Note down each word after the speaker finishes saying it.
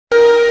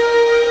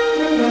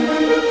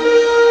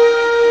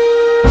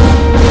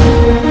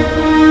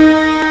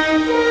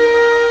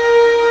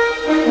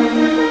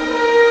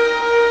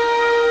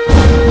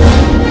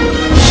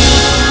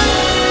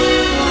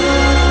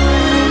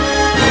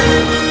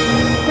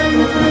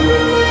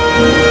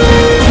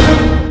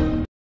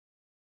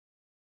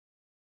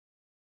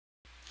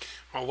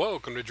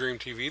Welcome to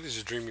DreamT.V. This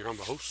is Dream, your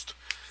humble host.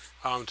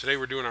 Today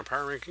we're doing our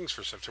power rankings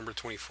for September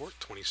 24th,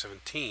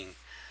 2017.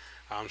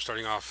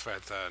 Starting off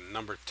at the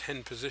number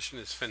 10 position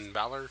is Finn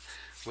Balor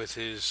with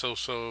his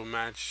so-so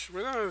match,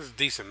 well, a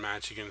decent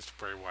match against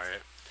Bray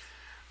Wyatt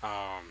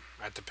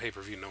at the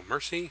pay-per-view No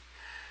Mercy.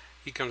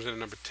 He comes in at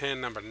number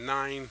 10. Number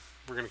 9,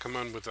 we're going to come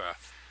on with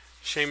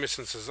Sheamus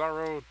and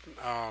Cesaro.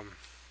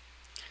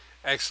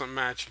 Excellent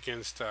match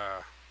against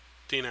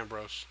Dean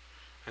Ambrose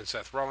and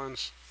Seth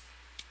Rollins.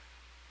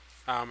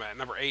 At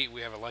number 8,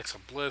 we have Alexa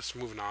Bliss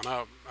moving on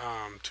up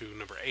to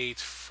number 8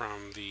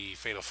 from the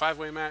Fatal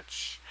 5-Way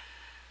match.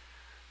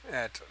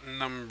 At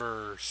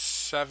number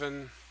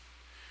 7,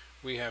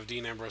 we have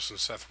Dean Ambrose and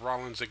Seth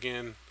Rollins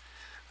again,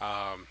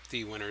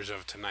 the winners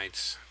of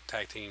tonight's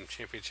Tag Team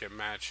Championship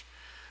match.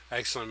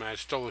 Excellent match,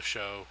 stole the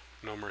show,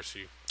 no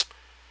mercy.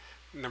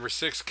 Number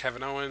 6,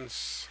 Kevin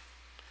Owens.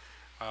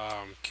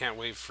 Can't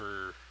wait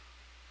for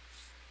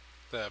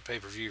the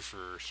pay-per-view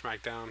for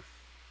SmackDown.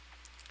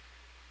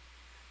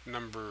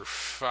 Number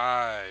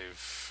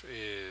 5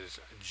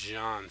 is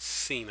John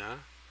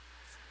Cena.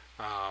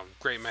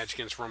 Great match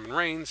against Roman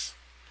Reigns.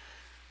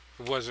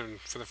 If it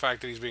wasn't for the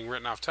fact that he's being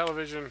written off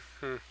television.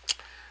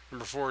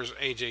 Number 4 is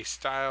AJ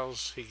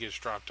Styles. He gets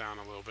dropped down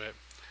a little bit.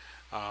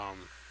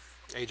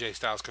 AJ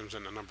Styles comes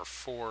in at number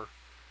 4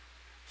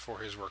 for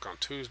his work on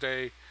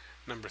Tuesday.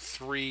 Number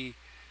 3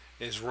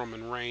 is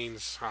Roman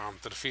Reigns,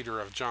 the defeater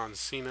of John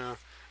Cena.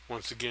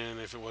 Once again,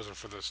 if it wasn't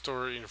for the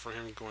story, for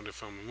him going to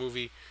film a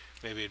movie,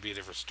 maybe it'd be a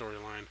different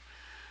storyline.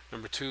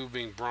 Number 2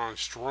 being Braun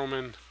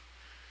Strowman.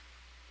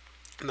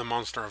 The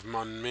Monster of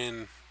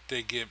Men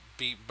did get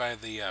beat by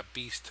the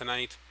Beast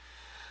tonight,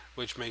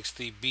 which makes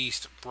the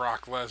Beast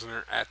Brock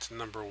Lesnar at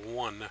number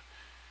 1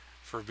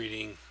 for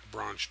beating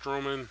Braun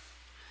Strowman.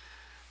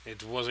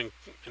 It wasn't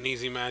an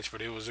easy match,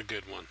 but it was a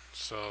good one.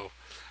 So,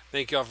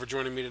 thank y'all for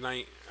joining me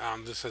tonight.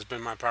 This has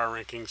been my power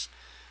rankings.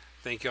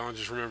 Thank y'all, and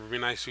just remember to be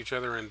nice to each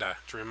other and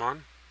dream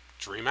on,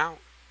 dream out.